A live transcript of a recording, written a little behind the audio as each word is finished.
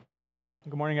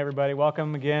Good morning, everybody.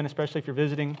 Welcome again, especially if you're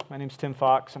visiting. My name's Tim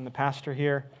Fox. I'm the pastor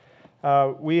here.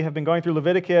 We have been going through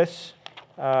Leviticus.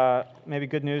 Maybe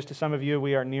good news to some of you,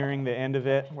 we are nearing the end of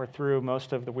it. We're through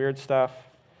most of the weird stuff.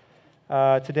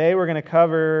 Today we're going to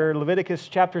cover Leviticus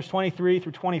chapters 23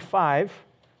 through 25.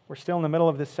 We're still in the middle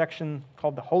of this section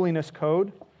called the Holiness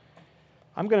Code.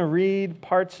 I'm going to read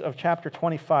parts of chapter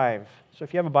 25. So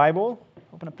if you have a Bible,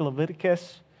 open up to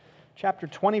Leviticus chapter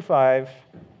 25.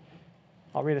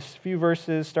 I'll read a few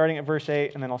verses starting at verse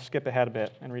 8, and then I'll skip ahead a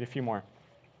bit and read a few more.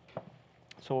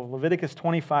 So Leviticus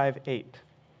 25:8.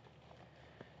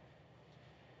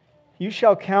 You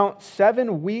shall count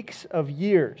 7 weeks of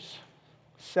years,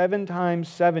 7 times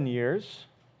 7 years,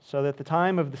 so that the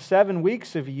time of the 7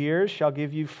 weeks of years shall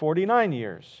give you 49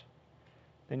 years.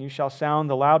 Then you shall sound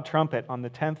the loud trumpet on the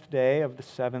 10th day of the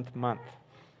 7th month.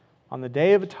 On the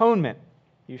day of atonement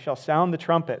you shall sound the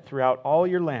trumpet throughout all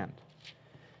your land.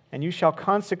 And you shall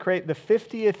consecrate the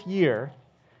 50th year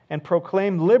and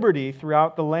proclaim liberty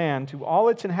throughout the land to all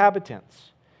its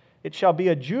inhabitants. It shall be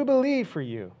a jubilee for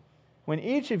you, when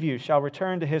each of you shall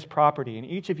return to his property, and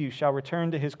each of you shall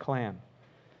return to his clan.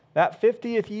 That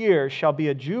 50th year shall be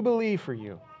a jubilee for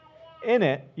you. In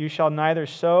it you shall neither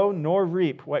sow nor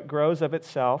reap what grows of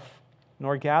itself,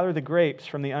 nor gather the grapes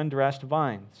from the undressed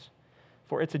vines.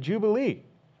 For it's a jubilee.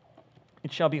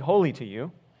 It shall be holy to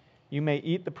you. You may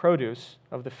eat the produce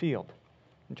of the field.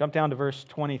 And jump down to verse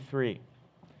 23.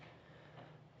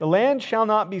 The land shall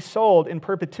not be sold in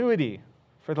perpetuity,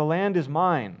 for the land is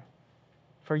mine.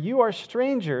 For you are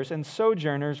strangers and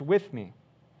sojourners with me.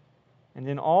 And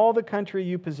in all the country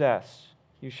you possess,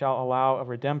 you shall allow a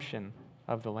redemption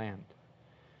of the land.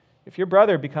 If your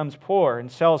brother becomes poor and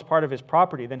sells part of his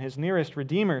property, then his nearest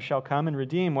redeemer shall come and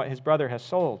redeem what his brother has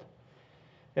sold.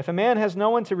 If a man has no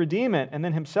one to redeem it, and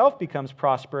then himself becomes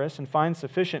prosperous and finds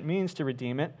sufficient means to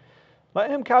redeem it, let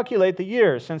him calculate the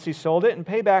years since he sold it and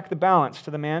pay back the balance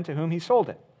to the man to whom he sold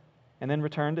it, and then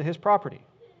return to his property.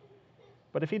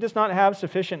 But if he does not have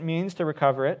sufficient means to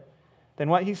recover it, then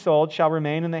what he sold shall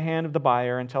remain in the hand of the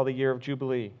buyer until the year of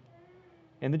Jubilee.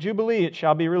 In the Jubilee it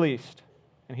shall be released,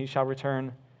 and he shall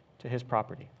return to his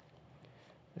property.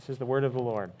 This is the word of the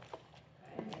Lord.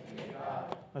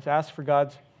 Let's ask for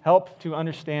God's help to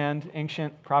understand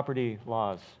ancient property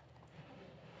laws.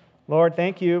 Lord,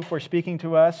 thank you for speaking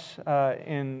to us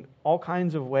in all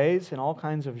kinds of ways, in all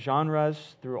kinds of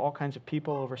genres, through all kinds of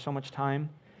people over so much time.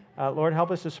 Lord,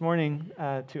 help us this morning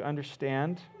to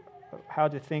understand how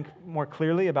to think more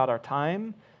clearly about our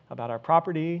time, about our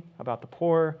property, about the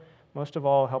poor. Most of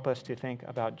all, help us to think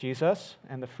about Jesus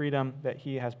and the freedom that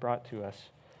he has brought to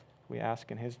us. We ask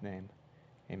in his name.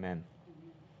 Amen.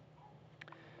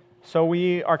 So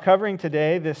we are covering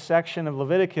today this section of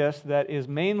Leviticus that is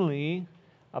mainly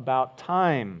about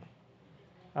time.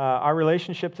 Our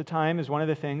relationship to time is one of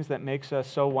the things that makes us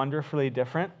so wonderfully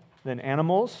different than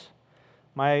animals.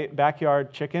 My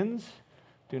backyard chickens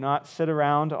do not sit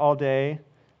around all day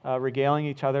regaling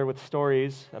each other with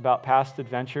stories about past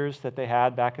adventures that they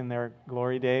had back in their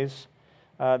glory days.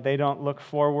 They don't look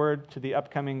forward to the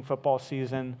upcoming football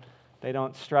season. They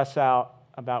don't stress out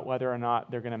about whether or not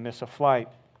they're going to miss a flight.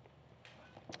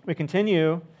 We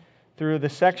continue through the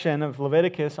section of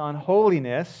Leviticus on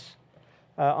holiness,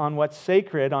 on what's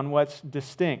sacred, on what's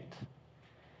distinct.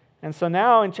 And so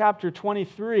now in chapter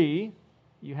 23,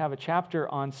 you have a chapter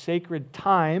on sacred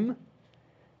time,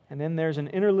 and then there's an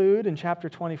interlude in chapter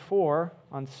 24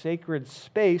 on sacred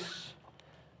space,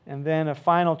 and then a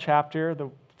final chapter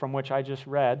from which I just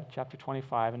read, chapter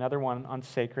 25, another one on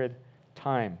sacred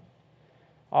time.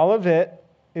 All of it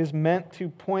is meant to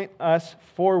point us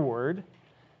forward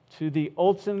to the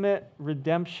ultimate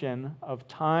redemption of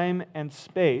time and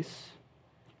space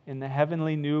in the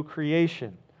heavenly new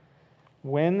creation,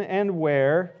 when and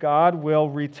where God will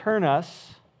return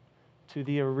us to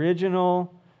the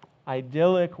original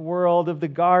idyllic world of the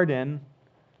garden,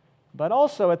 but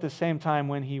also at the same time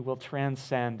when he will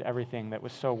transcend everything that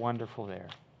was so wonderful there.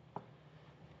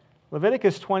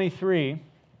 Leviticus 23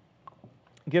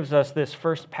 gives us this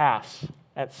first pass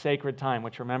at sacred time,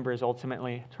 which remember is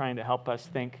ultimately trying to help us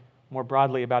think more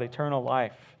broadly about eternal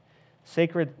life.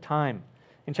 Sacred time.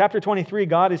 In chapter 23,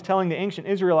 God is telling the ancient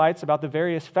Israelites about the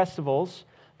various festivals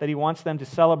that he wants them to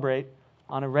celebrate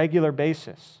on a regular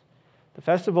basis. The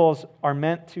festivals are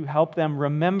meant to help them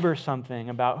remember something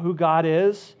about who God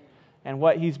is and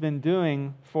what he's been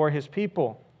doing for his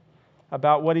people,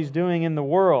 about what he's doing in the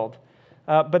world.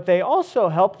 But they also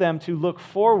help them to look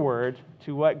forward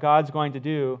to what God's going to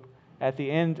do at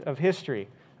the end of history.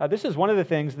 This is one of the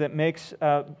things that makes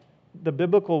the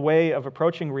biblical way of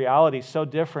approaching reality so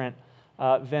different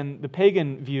than the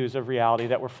pagan views of reality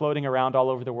that were floating around all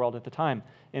over the world at the time.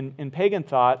 In pagan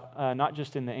thought, not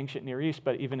just in the ancient Near East,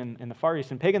 but even in the Far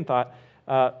East, in pagan thought,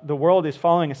 the world is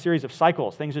following a series of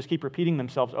cycles. Things just keep repeating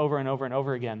themselves over and over and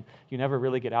over again. You never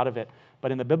really get out of it.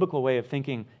 But in the biblical way of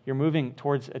thinking, you're moving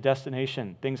towards a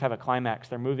destination. Things have a climax.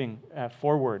 They're moving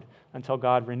forward until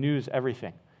God renews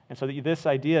everything. And so this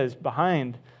idea is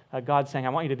behind God saying, I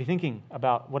want you to be thinking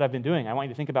about what I've been doing. I want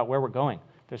you to think about where we're going.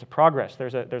 There's a progress.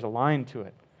 There's a line to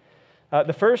it.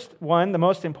 The first one, the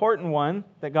most important one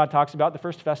that God talks about, the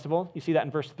first festival, you see that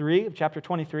in verse 3 of chapter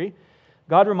 23.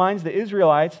 God reminds the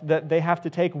Israelites that they have to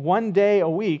take one day a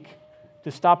week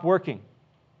to stop working.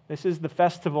 This is the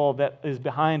festival that is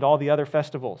behind all the other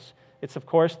festivals. It's, of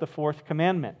course, the fourth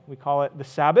commandment. We call it the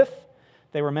Sabbath.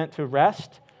 They were meant to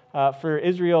rest. For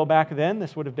Israel back then,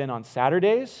 this would have been on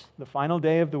Saturdays, the final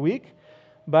day of the week.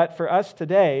 But for us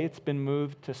today, it's been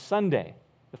moved to Sunday,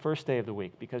 the first day of the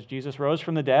week, because Jesus rose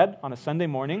from the dead on a Sunday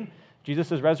morning.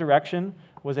 Jesus' resurrection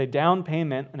was a down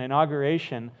payment, an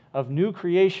inauguration of new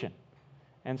creation.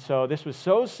 And so this was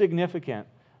so significant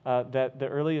that the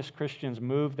earliest Christians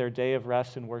moved their day of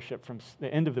rest and worship from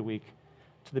the end of the week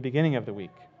to the beginning of the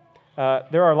week.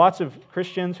 There are lots of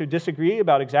Christians who disagree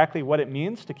about exactly what it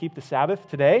means to keep the Sabbath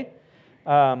today.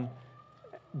 But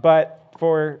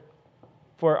for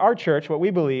our church, what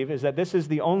we believe is that this is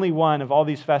the only one of all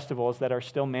these festivals that are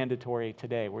still mandatory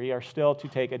today. We are still to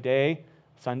take a day,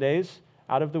 Sundays,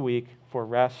 out of the week for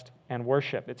rest and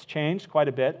worship. It's changed quite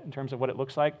a bit in terms of what it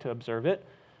looks like to observe it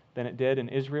than it did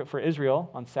for Israel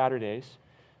on Saturdays,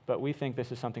 but we think this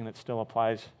is something that still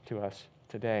applies to us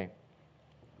today.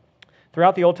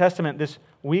 Throughout the Old Testament, this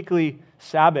weekly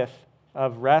Sabbath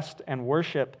of rest and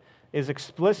worship is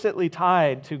explicitly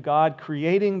tied to God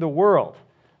creating the world.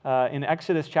 In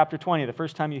Exodus chapter 20, the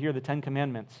first time you hear the Ten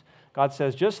Commandments, God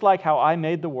says, just like how I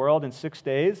made the world in 6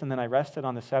 days and then I rested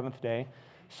on the seventh day,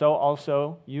 so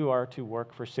also you are to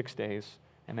work for 6 days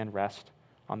and then rest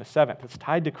on the seventh. It's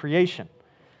tied to creation.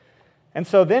 And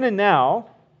so then and now,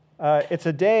 it's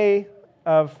a day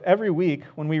of every week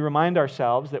when we remind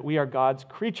ourselves that we are God's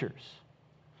creatures.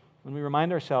 When we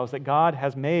remind ourselves that God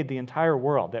has made the entire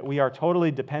world, that we are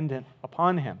totally dependent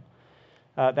upon Him.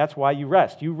 That's why you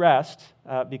rest. You rest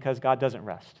because God doesn't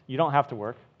rest. You don't have to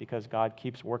work because God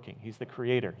keeps working. He's the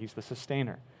creator. He's the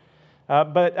sustainer.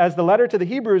 But as the letter to the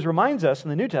Hebrews reminds us in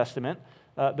the New Testament,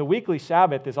 the weekly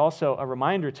Sabbath is also a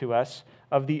reminder to us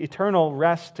of the eternal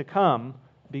rest to come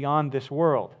beyond this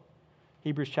world.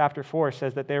 Hebrews chapter 4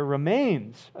 says that there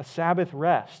remains a Sabbath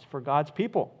rest for God's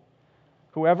people.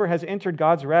 Whoever has entered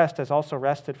God's rest has also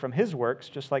rested from his works,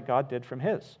 just like God did from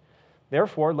his.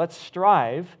 Therefore, let's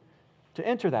strive to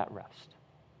enter that rest.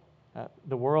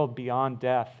 The world beyond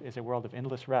death is a world of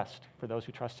endless rest for those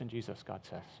who trust in Jesus, God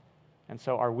says. And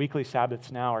so our weekly Sabbaths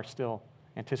now are still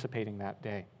anticipating that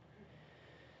day.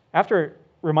 After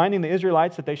reminding the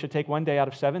Israelites that they should take one day out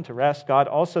of 7 to rest, God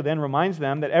also then reminds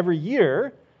them that every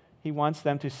year He wants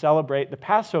them to celebrate the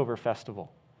Passover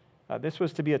festival. This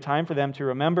was to be a time for them to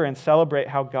remember and celebrate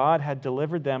how God had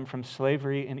delivered them from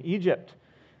slavery in Egypt.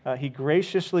 He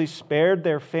graciously spared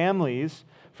their families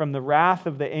from the wrath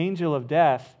of the angel of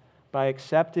death by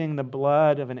accepting the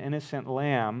blood of an innocent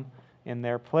lamb in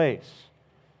their place.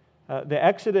 The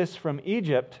Exodus from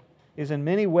Egypt is in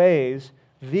many ways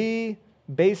the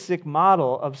basic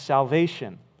model of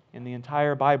salvation in the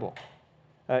entire Bible.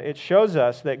 It shows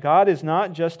us that God is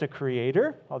not just a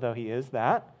creator, although He is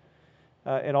that.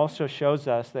 It also shows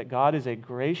us that God is a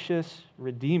gracious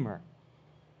redeemer.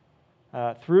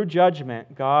 Through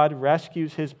judgment, God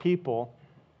rescues His people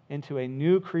into a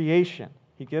new creation.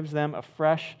 He gives them a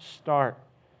fresh start.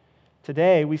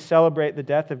 Today, we celebrate the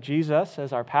death of Jesus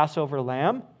as our Passover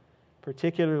lamb,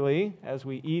 particularly as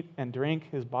we eat and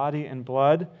drink His body and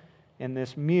blood in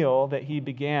this meal that He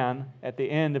began at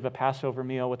the end of a Passover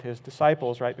meal with His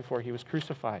disciples right before He was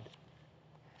crucified.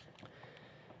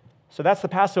 So that's the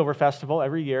Passover festival.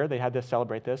 Every year they had to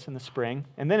celebrate this in the spring.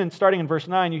 And then starting in verse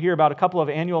 9, you hear about a couple of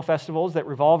annual festivals that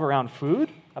revolve around food,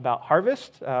 about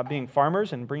harvest, being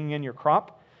farmers and bringing in your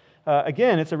crop.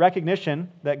 Again, it's a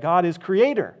recognition that God is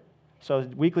creator. So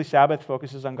weekly Sabbath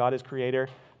focuses on God as creator.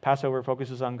 Passover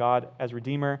focuses on God as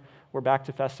redeemer. We're back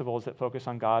to festivals that focus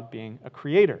on God being a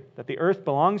creator, that the earth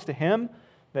belongs to Him,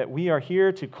 that we are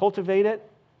here to cultivate it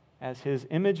as His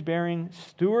image-bearing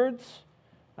stewards,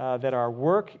 that our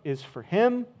work is for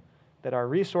Him, that our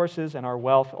resources and our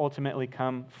wealth ultimately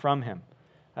come from Him.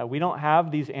 We don't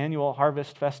have these annual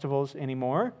harvest festivals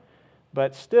anymore,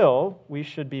 but still we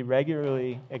should be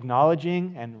regularly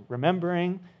acknowledging and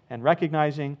remembering and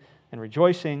recognizing and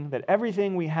rejoicing that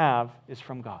everything we have is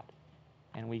from God.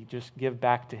 And we just give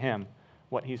back to Him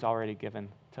what he's already given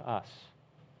to us.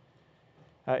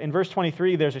 In verse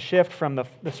 23, there's a shift from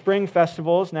the spring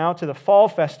festivals now to the fall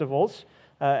festivals.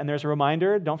 And there's a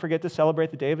reminder, don't forget to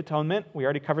celebrate the Day of Atonement. We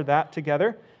already covered that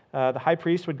together. The high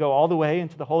priest would go all the way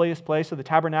into the holiest place of the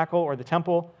tabernacle or the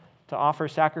temple to offer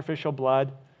sacrificial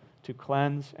blood to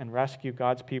cleanse and rescue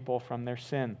God's people from their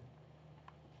sin.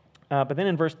 But then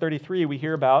in verse 33, we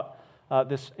hear about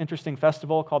this interesting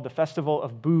festival called the Festival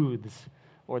of Booths,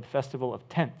 or the Festival of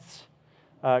Tents.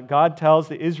 God tells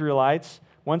the Israelites,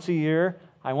 once a year,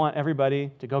 I want everybody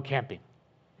to go camping.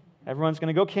 Everyone's going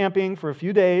to go camping for a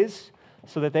few days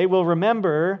so that they will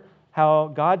remember how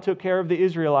God took care of the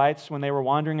Israelites when they were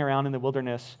wandering around in the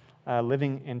wilderness,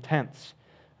 living in tents.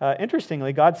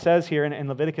 Interestingly, God says here in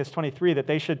Leviticus 23 that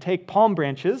they should take palm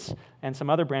branches and some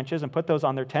other branches and put those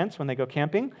on their tents when they go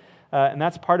camping. And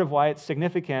that's part of why it's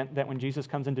significant that when Jesus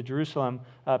comes into Jerusalem,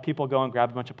 people go and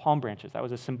grab a bunch of palm branches. That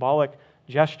was a symbolic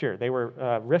gesture. They were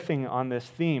riffing on this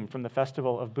theme from the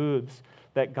Festival of Booths,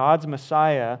 that God's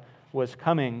Messiah was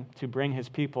coming to bring his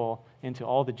people into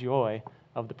all the joy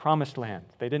of the promised land.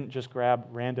 They didn't just grab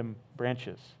random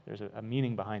branches. There's a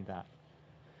meaning behind that.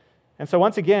 And so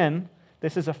once again,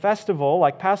 this is a festival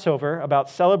like Passover about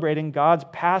celebrating God's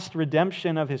past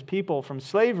redemption of his people from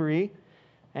slavery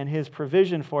and his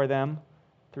provision for them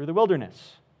through the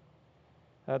wilderness.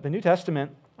 The New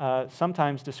Testament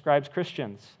sometimes describes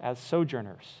Christians as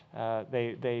sojourners.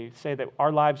 They say that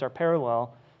our lives are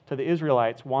parallel to the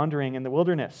Israelites wandering in the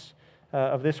wilderness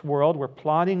of this world. We're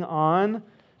plodding on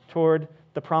toward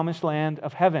the promised land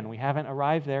of heaven. We haven't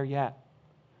arrived there yet.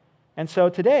 And so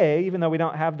today, even though we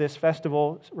don't have this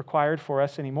festival required for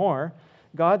us anymore,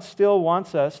 God still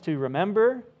wants us to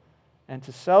remember and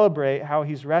to celebrate how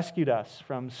he's rescued us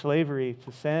from slavery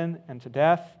to sin and to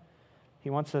death. He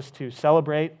wants us to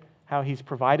celebrate how he's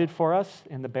provided for us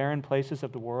in the barren places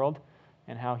of the world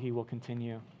and how he will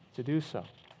continue to do so.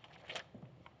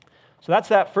 So that's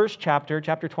that first chapter,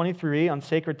 chapter 23, on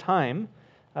sacred time.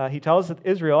 He tells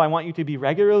Israel, I want you to be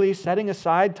regularly setting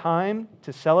aside time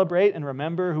to celebrate and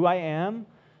remember who I am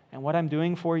and what I'm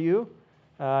doing for you.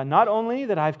 Not only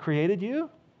that I've created you,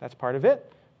 that's part of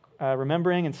it,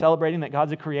 remembering and celebrating that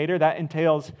God's a creator. That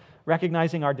entails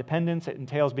recognizing our dependence. It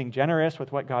entails being generous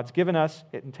with what God's given us.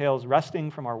 It entails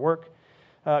resting from our work.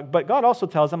 But God also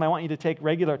tells them, I want you to take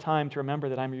regular time to remember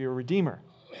that I'm your Redeemer,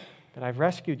 that I've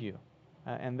rescued you.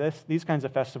 And these kinds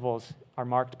of festivals are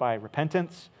marked by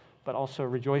repentance, but also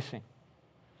rejoicing.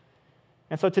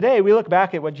 And so today we look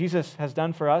back at what Jesus has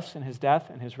done for us in his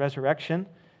death and his resurrection,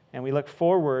 and we look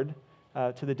forward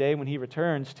to the day when he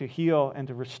returns to heal and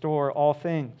to restore all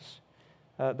things.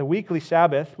 The weekly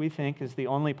Sabbath, we think, is the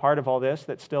only part of all this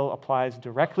that still applies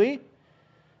directly,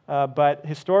 but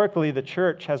historically the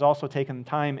church has also taken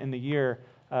time in the year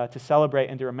to celebrate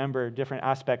and to remember different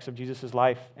aspects of Jesus'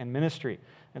 life and ministry.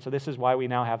 And so this is why we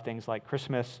now have things like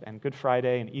Christmas and Good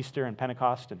Friday and Easter and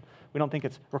Pentecost. And we don't think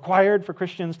it's required for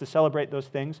Christians to celebrate those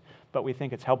things, but we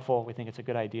think it's helpful. We think it's a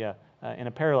good idea in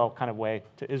a parallel kind of way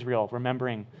to Israel,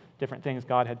 remembering different things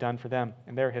God had done for them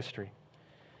in their history.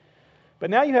 But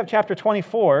now you have chapter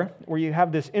 24, where you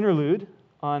have this interlude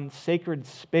on sacred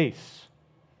space.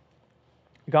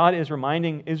 God is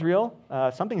reminding Israel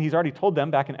something he's already told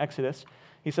them back in Exodus.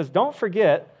 He says, don't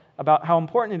forget about how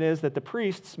important it is that the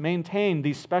priests maintain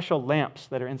these special lamps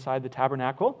that are inside the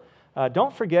tabernacle.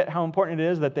 Don't forget how important it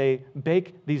is that they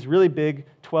bake these really big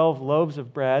 12 loaves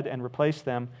of bread and replace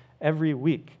them every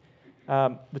week.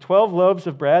 The 12 loaves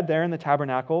of bread there in the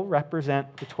tabernacle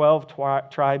represent the 12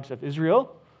 tribes of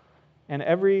Israel. And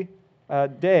every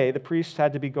day, the priests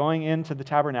had to be going into the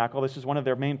tabernacle. This is one of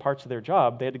their main parts of their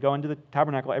job. They had to go into the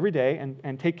tabernacle every day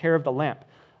and take care of the lamp.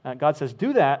 God says,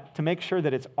 do that to make sure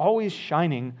that it's always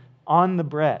shining on the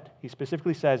bread. He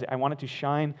specifically says, I want it to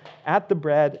shine at the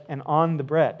bread and on the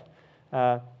bread.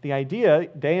 The idea,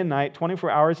 day and night,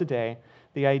 24 hours a day,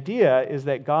 the idea is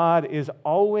that God is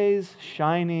always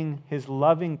shining his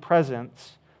loving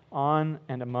presence on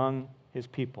and among his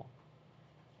people.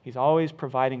 He's always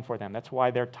providing for them. That's why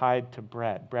they're tied to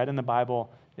bread. Bread in the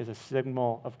Bible is a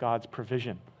signal of God's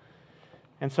provision.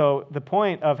 And so the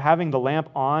point of having the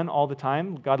lamp on all the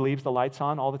time, God leaves the lights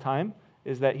on all the time,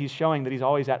 is that he's showing that he's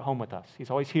always at home with us. He's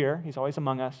always here. He's always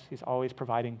among us. He's always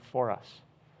providing for us.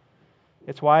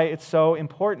 It's why it's so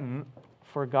important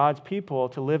for God's people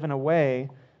to live in a way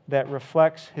that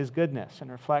reflects his goodness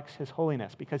and reflects his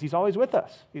holiness, because he's always with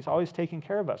us. He's always taking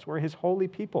care of us. We're his holy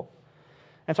people.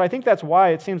 And so I think that's why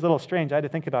it seems a little strange. I had to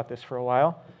think about this for a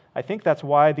while. I think that's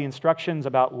why the instructions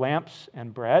about lamps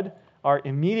and bread are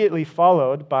immediately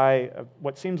followed by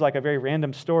what seems like a very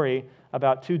random story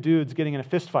about two dudes getting in a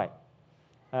fist fight.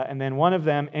 And then one of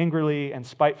them angrily and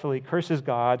spitefully curses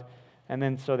God. And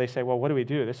then so they say, well, what do we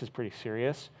do? This is pretty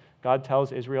serious. God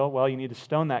tells Israel, well, you need to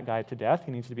stone that guy to death.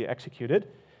 He needs to be executed.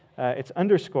 It's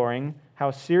underscoring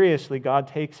how seriously God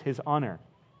takes his honor,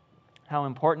 how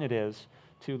important it is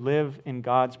to live in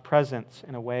God's presence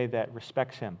in a way that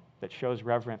respects him, that shows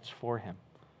reverence for him.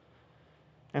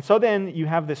 And so then you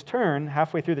have this turn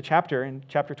halfway through the chapter, in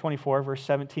chapter 24, verse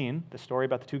 17, the story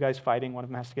about the two guys fighting, one of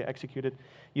them has to get executed.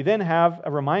 You then have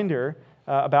a reminder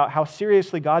about how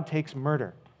seriously God takes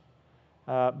murder,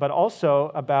 but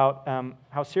also about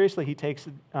how seriously he takes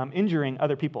injuring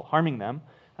other people, harming them,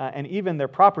 and even their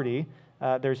property.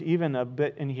 There's even a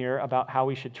bit in here about how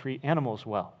we should treat animals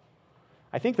well.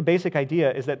 I think the basic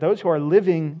idea is that those who are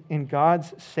living in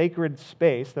God's sacred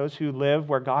space, those who live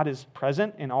where God is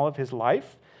present in all of his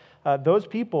life, those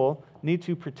people need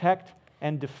to protect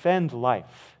and defend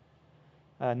life.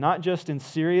 Not just in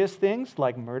serious things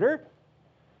like murder,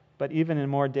 but even in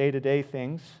more day-to-day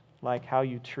things like how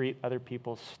you treat other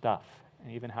people's stuff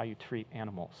and even how you treat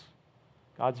animals.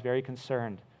 God's very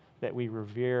concerned that we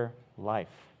revere life.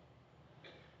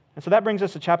 And so that brings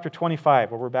us to chapter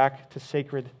 25, where we're back to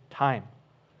sacred time.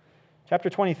 Chapter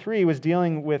 23 was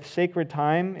dealing with sacred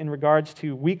time in regards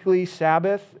to weekly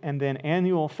Sabbath and then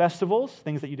annual festivals,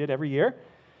 things that you did every year.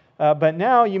 But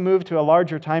now you move to a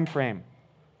larger time frame.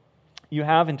 You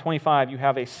have in 25, you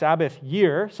have a Sabbath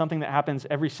year, something that happens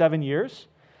every 7 years.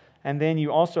 And then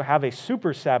you also have a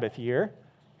super Sabbath year,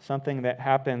 something that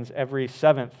happens every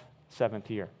seventh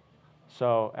year.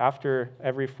 So after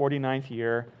every 49th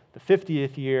year, the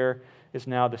 50th year is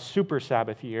now the super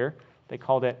Sabbath year. They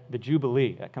called it the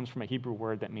Jubilee. That comes from a Hebrew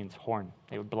word that means horn.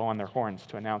 They would blow on their horns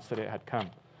to announce that it had come.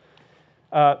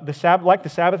 Like the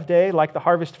Sabbath day, like the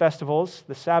harvest festivals,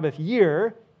 the Sabbath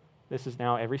year, this is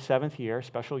now every 7th year,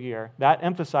 special year, that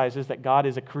emphasizes that God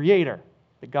is a creator,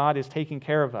 that God is taking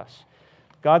care of us.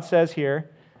 God says here,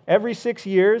 every 6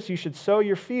 years you should sow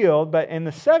your field, but in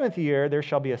the 7th year there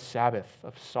shall be a Sabbath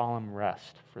of solemn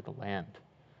rest for the land.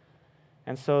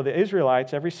 And so the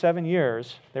Israelites, every 7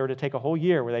 years, they were to take a whole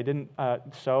year where they didn't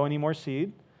sow any more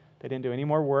seed. They didn't do any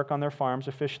more work on their farms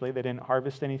officially. They didn't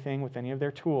harvest anything with any of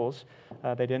their tools.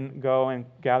 They didn't go and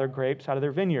gather grapes out of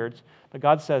their vineyards. But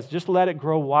God says, just let it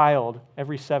grow wild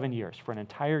every 7 years for an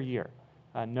entire year.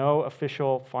 No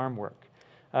official farm work.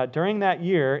 During that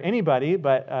year, anybody,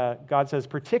 but God says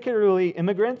particularly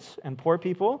immigrants and poor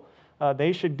people,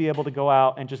 they should be able to go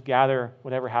out and just gather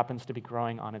whatever happens to be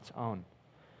growing on its own.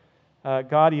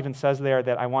 God even says there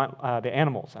that I want the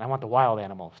animals, and I want the wild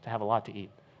animals to have a lot to eat.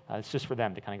 It's just for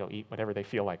them to kind of go eat whatever they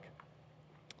feel like.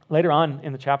 Later on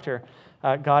in the chapter,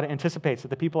 God anticipates that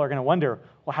the people are going to wonder,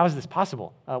 well, how is this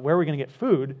possible? Where are we going to get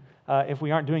food if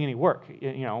we aren't doing any work?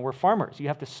 You know, we're farmers. You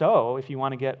have to sow if you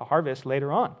want to get a harvest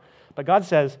later on. But God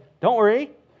says, don't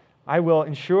worry. I will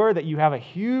ensure that you have a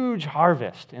huge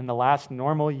harvest in the last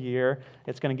normal year.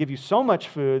 It's going to give you so much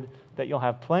food that you'll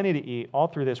have plenty to eat all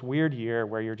through this weird year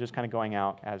where you're just kind of going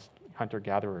out as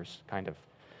hunter-gatherers, kind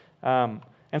of.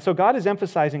 And so God is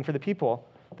emphasizing for the people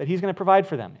that he's going to provide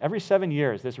for them. Every 7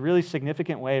 years, this really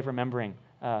significant way of remembering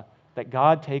that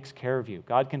God takes care of you.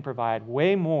 God can provide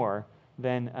way more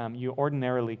than you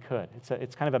ordinarily could.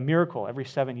 It's kind of a miracle every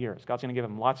 7 years. God's going to give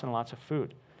them lots and lots of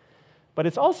food. But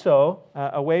it's also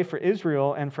a way for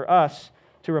Israel and for us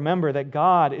to remember that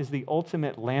God is the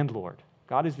ultimate landlord.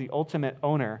 God is the ultimate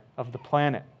owner of the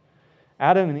planet.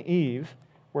 Adam and Eve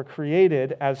were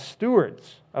created as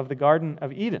stewards of the Garden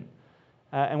of Eden.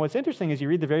 And what's interesting is you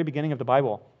read the very beginning of the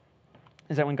Bible,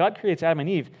 is that when God creates Adam and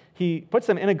Eve, he puts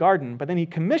them in a garden, but then he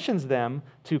commissions them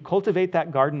to cultivate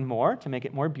that garden more, to make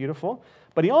it more beautiful.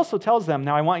 But he also tells them,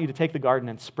 now I want you to take the garden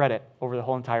and spread it over the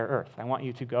whole entire earth. I want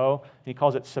you to go, and he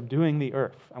calls it subduing the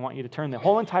earth. I want you to turn the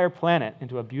whole entire planet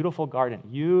into a beautiful garden.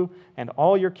 You and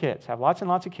all your kids, have lots and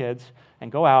lots of kids,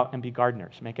 and go out and be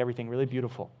gardeners, make everything really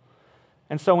beautiful.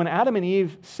 And so when Adam and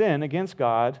Eve sin against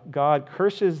God, God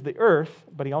curses the earth,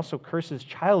 but he also curses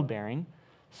childbearing,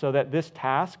 so that this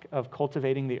task of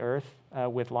cultivating the earth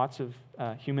with lots of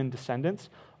human descendants,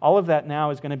 all of that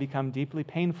now is going to become deeply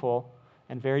painful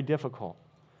and very difficult.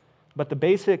 But the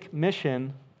basic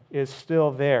mission is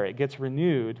still there. It gets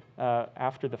renewed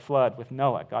after the flood with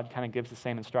Noah. God kind of gives the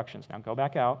same instructions. Now go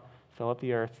back out, fill up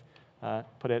the earth,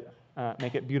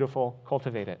 make it beautiful,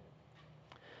 cultivate it.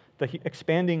 The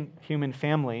expanding human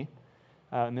family,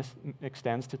 and this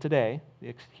extends to today,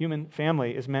 the human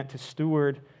family is meant to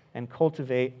steward and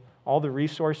cultivate all the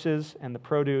resources and the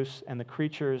produce and the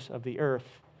creatures of the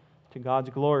earth to God's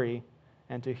glory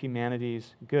and to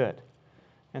humanity's good.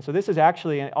 And so this is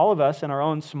actually all of us in our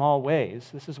own small ways.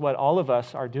 This is what all of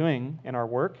us are doing in our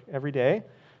work every day.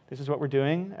 This is what we're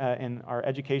doing in our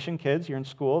education, kids. You're in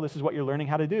school. This is what you're learning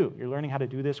how to do. You're learning how to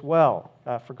do this well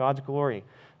for God's glory.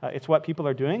 It's what people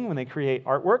are doing when they create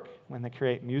artwork, when they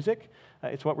create music.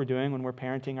 It's what we're doing when we're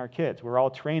parenting our kids. We're all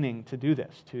training to do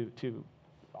this, to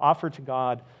offer to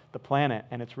God the planet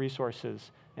and its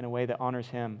resources in a way that honors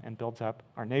Him and builds up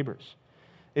our neighbors.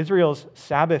 Israel's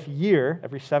Sabbath year,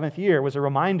 every seventh year, was a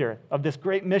reminder of this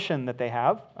great mission that they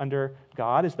have under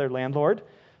God as their landlord,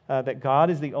 that God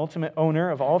is the ultimate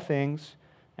owner of all things,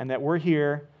 and that we're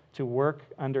here to work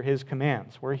under His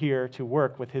commands. We're here to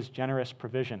work with His generous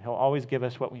provision. He'll always give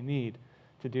us what we need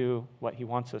to do what He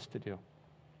wants us to do.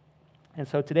 And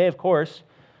so today, of course,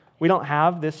 we don't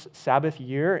have this Sabbath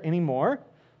year anymore.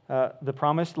 The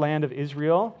promised land of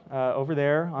Israel, over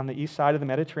there on the east side of the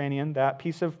Mediterranean, that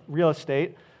piece of real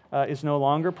estate is no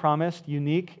longer promised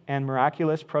unique and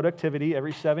miraculous productivity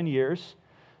every 7 years.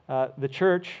 The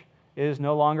church is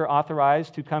no longer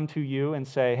authorized to come to you and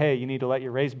say, hey, you need to let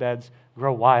your raised beds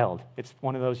grow wild. It's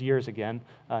one of those years again.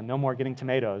 No more getting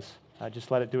tomatoes.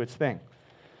 Just let it do its thing.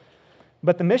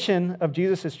 But the mission of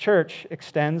Jesus' church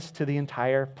extends to the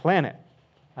entire planet.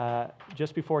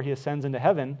 Just before He ascends into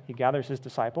heaven, He gathers His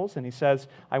disciples and He says,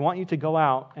 I want you to go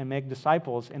out and make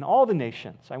disciples in all the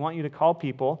nations. I want you to call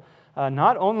people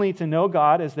not only to know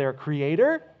God as their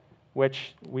creator,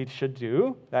 which we should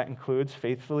do, that includes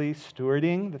faithfully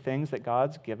stewarding the things that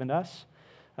God's given us,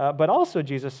 but also,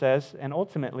 Jesus says, and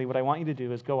ultimately what I want you to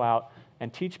do is go out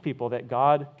and teach people that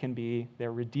God can be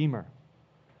their Redeemer,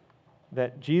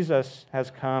 that Jesus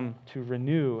has come to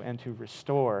renew and to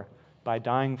restore by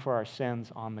dying for our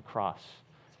sins on the cross.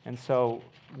 And so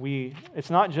it's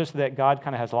not just that God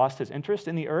kind of has lost His interest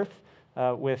in the earth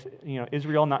with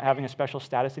Israel not having a special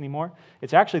status anymore.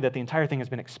 It's actually that the entire thing has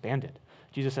been expanded.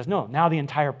 Jesus says, no, now the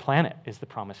entire planet is the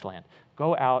promised land.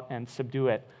 Go out and subdue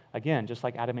it, again, just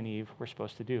like Adam and Eve were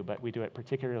supposed to do, but we do it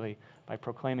particularly by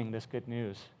proclaiming this good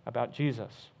news about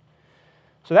Jesus.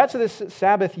 So that's this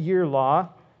Sabbath year law,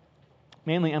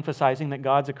 mainly emphasizing that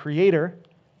God's a creator,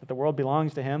 that the world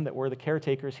belongs to Him, that we're the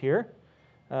caretakers here.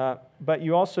 But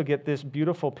you also get this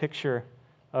beautiful picture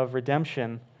of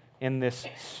redemption in this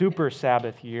super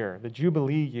Sabbath year, the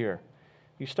Jubilee year.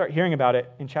 You start hearing about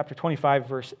it in chapter 25,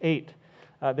 verse 8.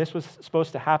 This was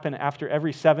supposed to happen after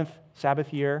every 7th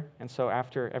Sabbath year, and so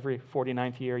after every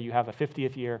 49th year, you have a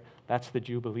 50th year. That's the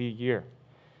Jubilee year.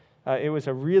 It was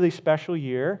a really special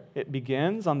year. It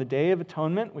begins on the Day of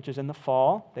Atonement, which is in the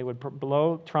fall. They would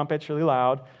blow trumpets really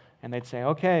loud, and they'd say,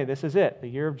 okay, this is it. The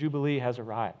year of Jubilee has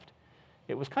arrived.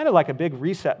 It was kind of like a big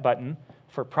reset button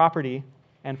for property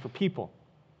and for people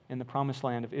in the promised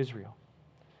land of Israel.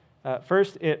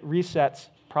 First, it resets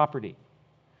property.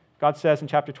 God says in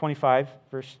chapter 25,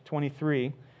 verse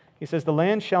 23, He says, the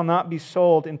land shall not be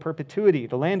sold in perpetuity.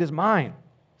 The land is mine.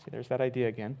 See, there's that idea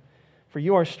again. For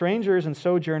you are strangers and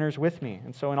sojourners with me,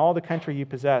 and so in all the country you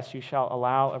possess, you shall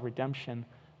allow a redemption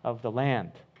of the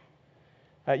land.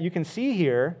 You can see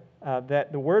here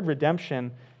that the word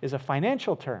redemption is a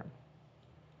financial term.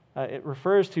 It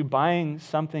refers to buying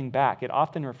something back. It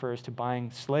often refers to buying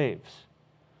slaves.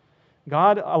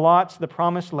 God allots the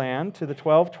promised land to the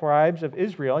 12 tribes of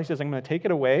Israel. He says, I'm going to take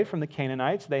it away from the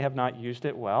Canaanites. They have not used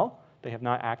it well. They have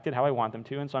not acted how I want them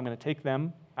to, and so I'm going to take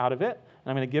them out of it,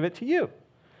 and I'm going to give it to you.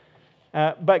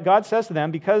 But God says to them,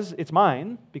 because it's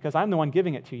mine, because I'm the one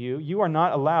giving it to you, you are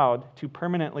not allowed to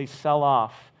permanently sell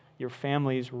off your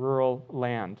family's rural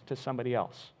land to somebody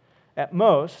else. At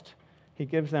most, He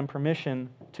gives them permission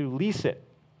to lease it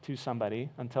to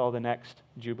somebody until the next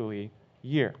Jubilee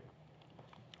year.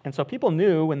 And so people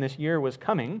knew when this year was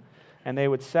coming, and they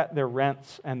would set their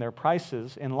rents and their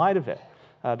prices in light of it.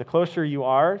 The closer you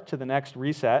are to the next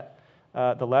reset,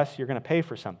 the less you're going to pay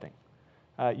for something.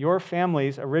 Your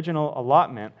family's original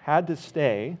allotment had to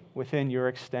stay within your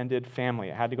extended family.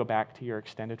 It had to go back to your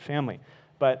extended family.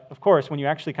 But of course, when you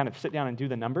actually kind of sit down and do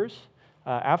the numbers,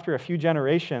 after a few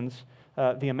generations,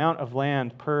 the amount of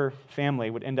land per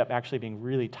family would end up actually being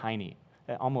really tiny,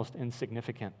 almost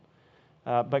insignificant.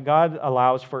 But God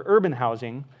allows for urban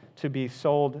housing to be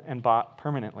sold and bought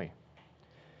permanently.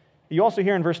 You also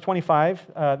hear in verse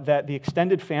 25 that the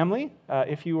extended family,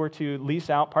 if you were to lease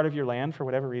out part of your land for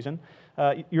whatever reason,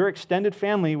 your extended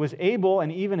family was able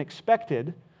and even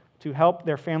expected to help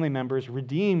their family members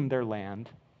redeem their land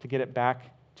to get it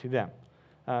back to them.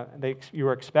 You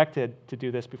were expected to do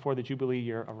this before the Jubilee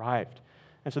year arrived.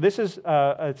 And so this is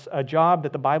a job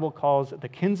that the Bible calls the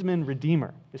kinsman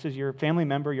redeemer. This is your family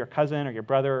member, your cousin or your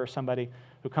brother or somebody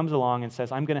who comes along and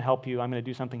says, I'm going to help you. I'm going to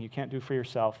do something you can't do for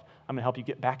yourself. I'm going to help you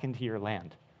get back into your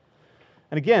land.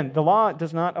 And again, the law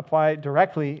does not apply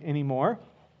directly anymore,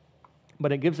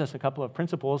 but it gives us a couple of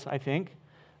principles, I think.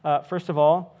 First of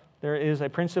all, There is a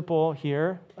principle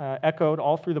here echoed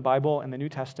all through the Bible and the New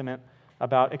Testament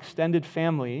about extended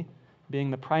family being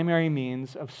the primary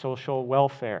means of social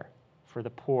welfare for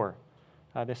the poor.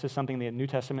 This is something the New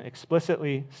Testament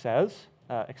explicitly says.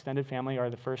 Extended family are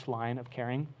the first line of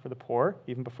caring for the poor,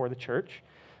 even before the church.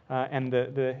 And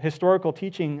the historical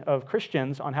teaching of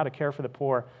Christians on how to care for the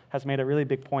poor has made a really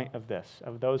big point of this,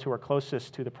 of those who are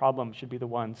closest to the problem should be the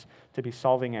ones to be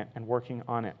solving it and working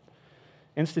on it.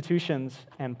 Institutions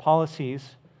and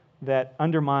policies that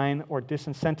undermine or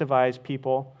disincentivize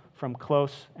people from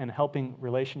close and helping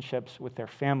relationships with their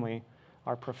family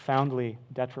are profoundly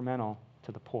detrimental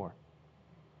to the poor.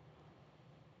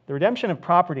 The redemption of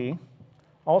property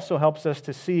also helps us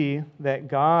to see that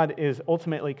God is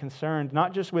ultimately concerned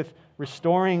not just with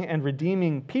restoring and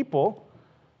redeeming people,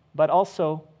 but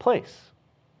also place.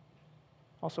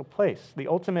 Also place. The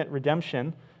ultimate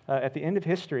redemption at the end of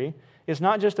history is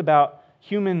not just about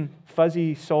human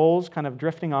fuzzy souls kind of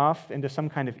drifting off into some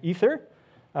kind of ether,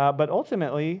 but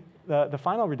ultimately the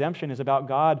final redemption is about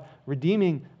God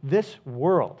redeeming this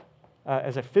world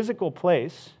as a physical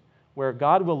place where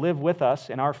God will live with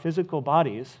us in our physical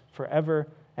bodies forever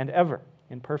and ever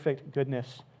in perfect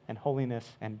goodness and holiness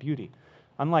and beauty.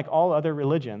 Unlike all other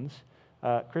religions,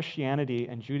 Christianity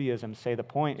and Judaism say the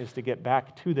point is to get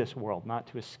back to this world, not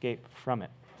to escape from it.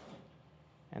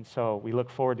 And so we look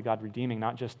forward to God redeeming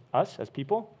not just us as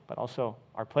people, but also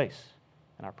our place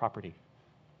and our property.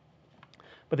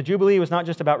 But the Jubilee was not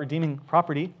just about redeeming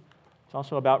property, it's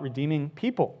also about redeeming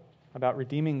people, about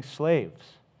redeeming slaves.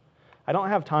 I don't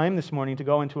have time this morning to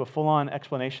go into a full-on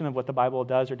explanation of what the Bible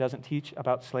does or doesn't teach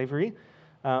about slavery,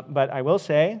 but I will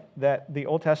say that the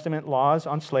Old Testament laws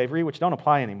on slavery, which don't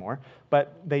apply anymore,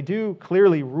 but they do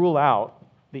clearly rule out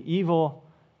the evil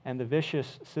and the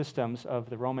vicious systems of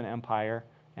the Roman Empire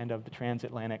and of the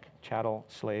transatlantic chattel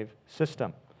slave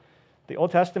system. The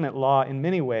Old Testament law, in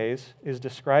many ways, is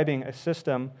describing a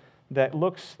system that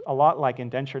looks a lot like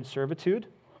indentured servitude,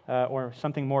 or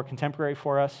something more contemporary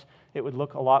for us. It would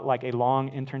look a lot like a long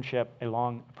internship, a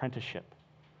long apprenticeship.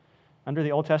 Under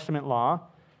the Old Testament law,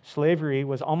 slavery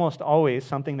was almost always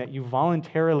something that you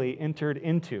voluntarily entered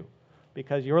into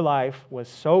because your life was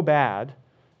so bad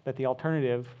that the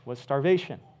alternative was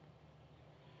starvation.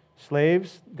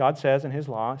 Slaves, God says in His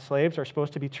law, slaves are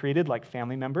supposed to be treated like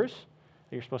family members.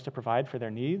 You're supposed to provide for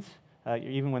their needs.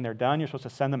 Even when they're done, you're supposed to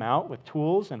send them out with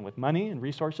tools and with money and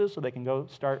resources so they can go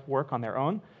start work on their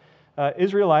own.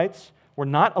 Israelites were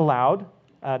not allowed,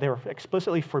 they were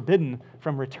explicitly forbidden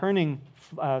from returning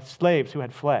slaves who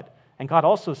had fled. And God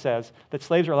also says that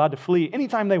slaves are allowed to flee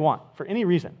anytime they want, for any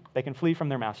reason. They can flee from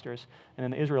their masters, and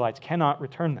then the Israelites cannot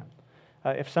return them.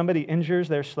 If somebody injures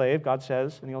their slave, God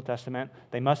says in the Old Testament,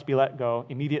 they must be let go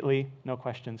immediately, no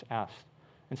questions asked.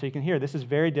 And so you can hear this is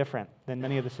very different than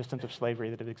many of the systems of slavery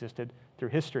that have existed through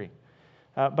history.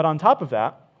 But on top of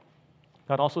that,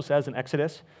 God also says in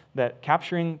Exodus that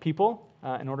capturing people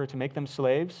in order to make them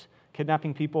slaves,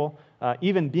 kidnapping people,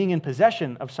 even being in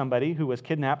possession of somebody who was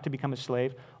kidnapped to become a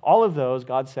slave, all of those,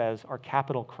 God says, are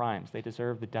capital crimes. They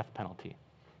deserve the death penalty.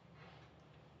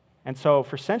 And so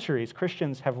for centuries,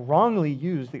 Christians have wrongly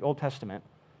used the Old Testament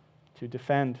to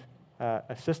defend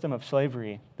a system of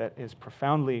slavery that is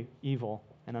profoundly evil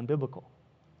and unbiblical.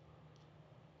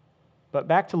 But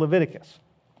back to Leviticus.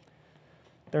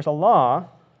 There's a law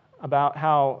about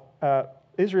how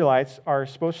Israelites are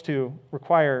supposed to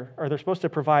they're supposed to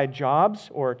provide jobs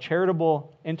or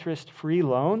charitable interest-free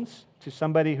loans to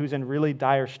somebody who's in really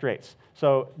dire straits.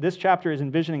 So this chapter is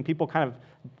envisioning people kind of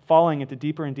falling into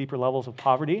deeper and deeper levels of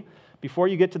poverty. Before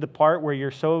you get to the part where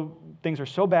things are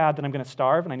so bad that I'm going to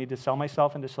starve and I need to sell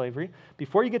myself into slavery,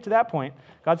 before you get to that point,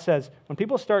 God says, when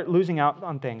people start losing out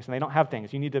on things and they don't have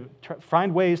things, you need to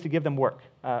find ways to give them work.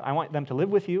 I want them to live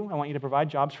with you. I want you to provide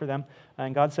jobs for them.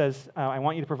 And God says, I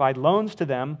want you to provide loans to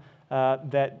them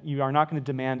that you are not going to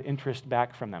demand interest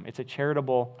back from them. It's a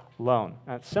charitable loan.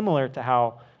 It's similar to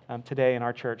how today in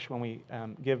our church, when we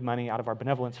give money out of our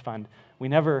benevolence fund, we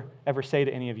never ever say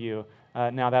to any of you,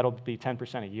 now that'll be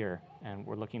 10% a year, and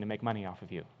we're looking to make money off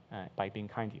of you by being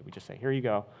kind to you. We just say, here you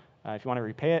go. If you want to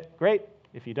repay it, great.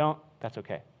 If you don't, that's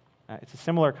okay. It's a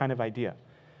similar kind of idea.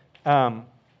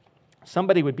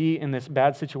 Somebody would be in this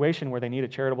bad situation where they need a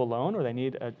charitable loan or they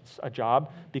need a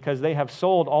job because they have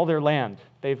sold all their land.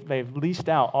 They've leased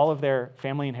out all of their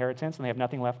family inheritance, and they have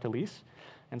nothing left to lease.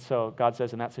 And so God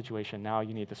says in that situation, now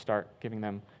you need to start giving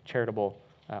them charitable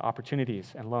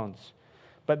opportunities and loans.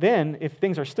 But then, if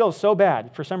things are still so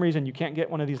bad, for some reason you can't get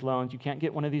one of these loans, you can't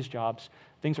get one of these jobs,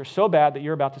 things are so bad that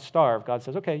you're about to starve, God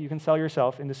says, okay, you can sell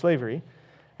yourself into slavery.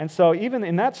 And so even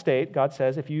in that state, God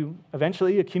says, if you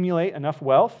eventually accumulate enough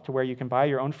wealth to where you can buy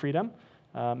your own freedom,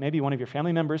 Maybe one of your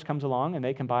family members comes along and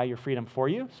they can buy your freedom for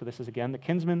you. So this is, again, the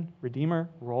kinsman redeemer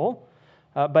role.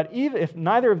 But even if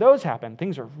neither of those happen,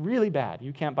 things are really bad.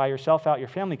 You can't buy yourself out. Your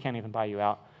family can't even buy you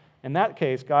out. In that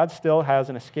case, God still has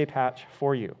an escape hatch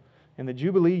for you. In the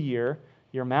Jubilee year,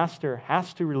 your master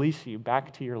has to release you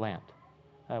back to your land,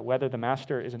 whether the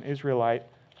master is an Israelite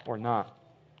or not.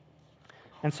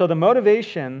 And so the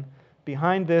motivation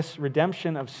behind this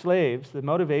redemption of slaves, the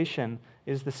motivation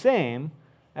is the same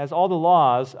as all the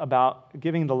laws about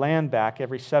giving the land back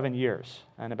every 7 years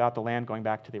and about the land going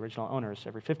back to the original owners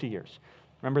every 50 years.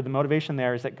 Remember, the motivation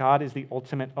there is that God is the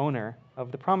ultimate owner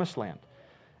of the promised land.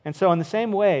 And so in the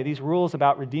same way, these rules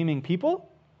about redeeming people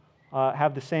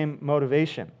have the same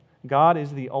motivation. God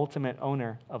is the ultimate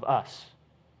owner of us.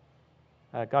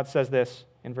 God says this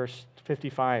in verse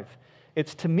 55,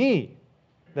 "It's to me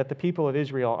that the people of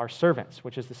Israel are servants,"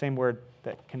 which is the same word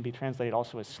that can be translated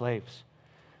also as slaves.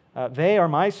 "They are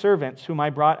my servants whom I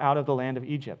brought out of the land of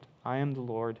Egypt. I am the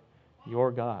Lord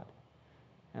your God."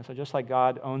 And so just like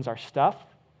God owns our stuff,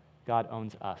 God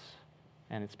owns us.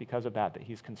 And it's because of that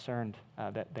he's concerned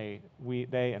that they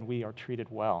and we are treated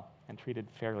well and treated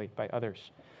fairly by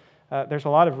others. There's a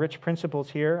lot of rich principles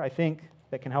here, I think,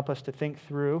 that can help us to think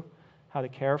through how to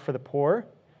care for the poor,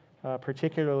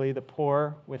 particularly the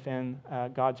poor within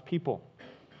God's people.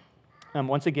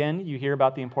 Once again, you hear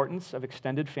about the importance of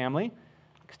extended family.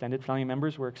 Extended family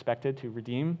members were expected to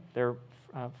redeem their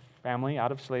family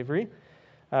out of slavery.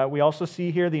 We also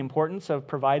see here the importance of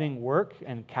providing work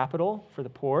and capital for the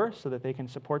poor so that they can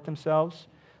support themselves.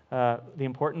 The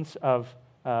importance of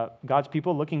God's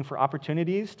people looking for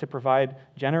opportunities to provide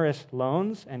generous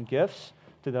loans and gifts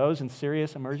to those in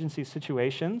serious emergency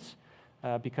situations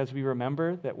because we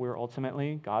remember that we're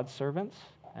ultimately God's servants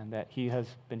and that He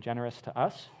has been generous to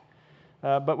us.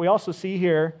 But we also see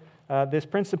here this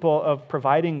principle of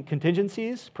providing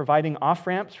contingencies, providing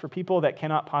off-ramps for people that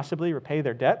cannot possibly repay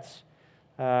their debts.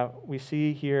 We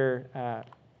see here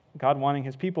God wanting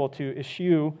His people to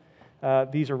eschew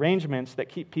these arrangements that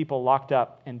keep people locked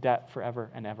up in debt forever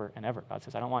and ever and ever. God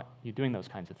says, I don't want you doing those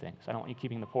kinds of things. I don't want you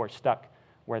keeping the poor stuck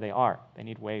where they are. They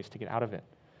need ways to get out of it.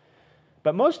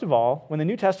 But most of all, when the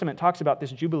New Testament talks about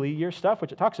this Jubilee year stuff,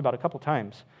 which it talks about a couple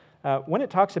times, when it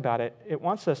talks about it, it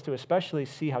wants us to especially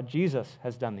see how Jesus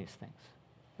has done these things.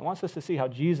 It wants us to see how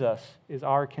Jesus is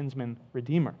our kinsman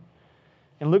redeemer.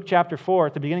 In Luke chapter 4,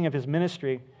 at the beginning of His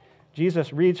ministry,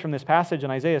 Jesus reads from this passage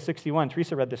in Isaiah 61,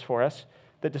 Teresa read this for us,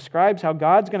 that describes how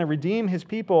God's going to redeem His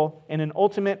people in an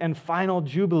ultimate and final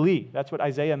Jubilee. That's what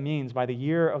Isaiah means by the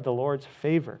year of the Lord's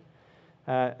favor.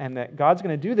 And that God's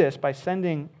going to do this by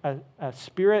sending a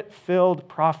Spirit-filled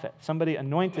prophet, somebody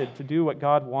anointed to do what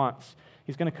God wants.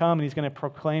 He's going to come and He's going to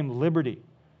proclaim liberty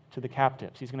to the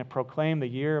captives. He's going to proclaim the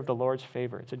year of the Lord's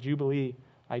favor. It's a Jubilee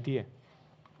idea.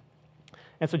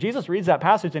 And so Jesus reads that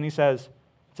passage and He says,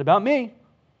 it's about me.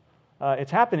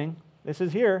 It's happening. This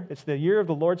is here. It's the year of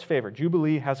the Lord's favor.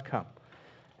 Jubilee has come.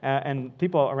 And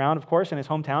people around, of course, in His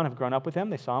hometown have grown up with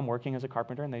Him. They saw Him working as a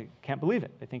carpenter, and they can't believe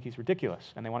it. They think He's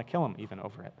ridiculous, and they want to kill Him even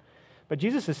over it. But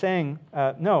Jesus is saying,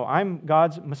 no, I'm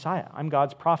God's Messiah. I'm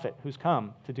God's prophet who's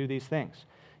come to do these things.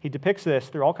 He depicts this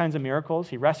through all kinds of miracles.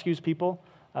 He rescues people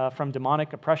from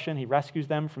demonic oppression. He rescues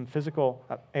them from physical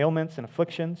ailments and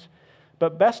afflictions.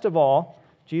 But best of all,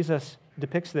 Jesus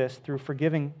depicts this through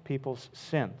forgiving people's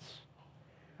sins.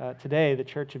 Today, the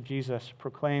Church of Jesus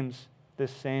proclaims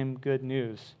this same good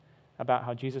news about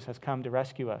how Jesus has come to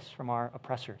rescue us from our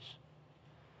oppressors.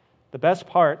 The best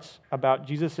parts about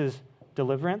Jesus'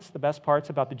 deliverance, the best parts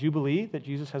about the Jubilee that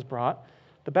Jesus has brought,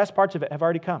 the best parts of it have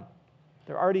already come.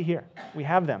 They're already here. We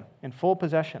have them in full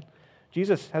possession.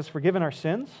 Jesus has forgiven our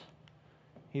sins.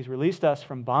 He's released us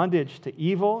from bondage to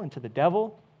evil and to the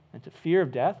devil and to fear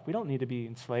of death. We don't need to be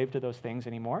enslaved to those things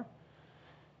anymore.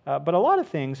 But a lot of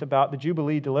things about the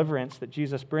Jubilee deliverance that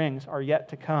Jesus brings are yet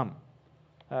to come,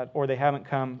 or they haven't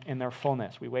come in their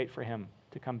fullness. We wait for Him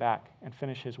to come back and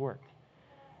finish His work.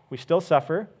 We still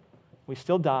suffer. We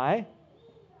still die.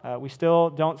 We still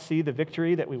don't see the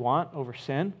victory that we want over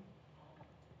sin.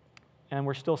 And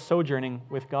we're still sojourning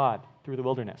with God through the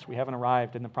wilderness. We haven't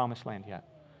arrived in the promised land yet.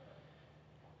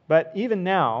 But even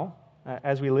now,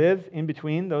 as we live in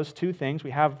between those two things,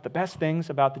 we have the best things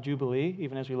about the Jubilee,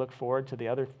 even as we look forward to the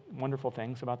other wonderful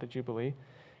things about the Jubilee.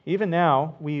 Even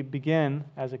now, we begin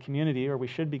as a community, or we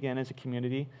should begin as a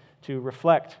community, to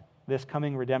reflect this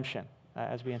coming redemption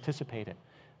as we anticipate it.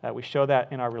 We show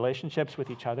that in our relationships with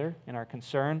each other, in our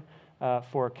concern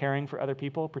for caring for other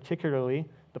people, particularly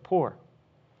the poor.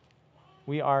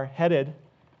 We are headed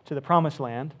to the promised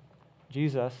land.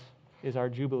 Jesus is our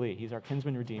Jubilee. He's our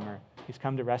kinsman redeemer. He's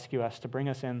come to rescue us, to bring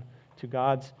us in to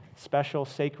God's special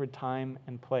sacred time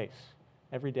and place.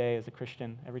 Every day as a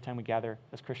Christian, every time we gather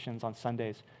as Christians on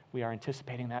Sundays, we are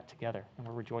anticipating that together, and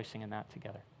we're rejoicing in that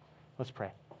together. Let's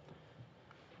pray.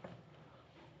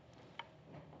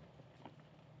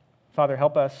 Father,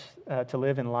 help us to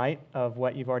live in light of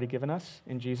what you've already given us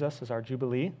in Jesus as our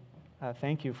Jubilee.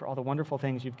 Thank you for all the wonderful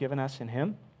things you've given us in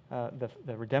him,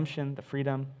 the redemption, the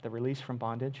freedom, the release from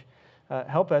bondage.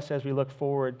 Help us as we look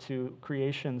forward to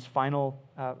creation's final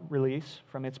release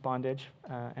from its bondage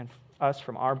and us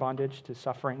from our bondage to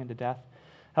suffering and to death.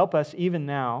 Help us even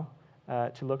now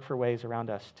to look for ways around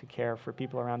us to care for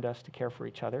people around us, to care for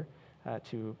each other,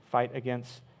 to fight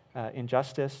against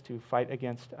injustice, to fight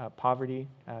against poverty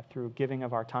through giving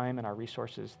of our time and our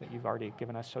resources that you've already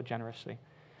given us so generously.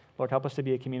 Lord, help us to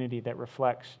be a community that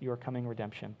reflects your coming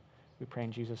redemption. We pray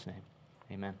in Jesus' name.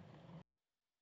 Amen.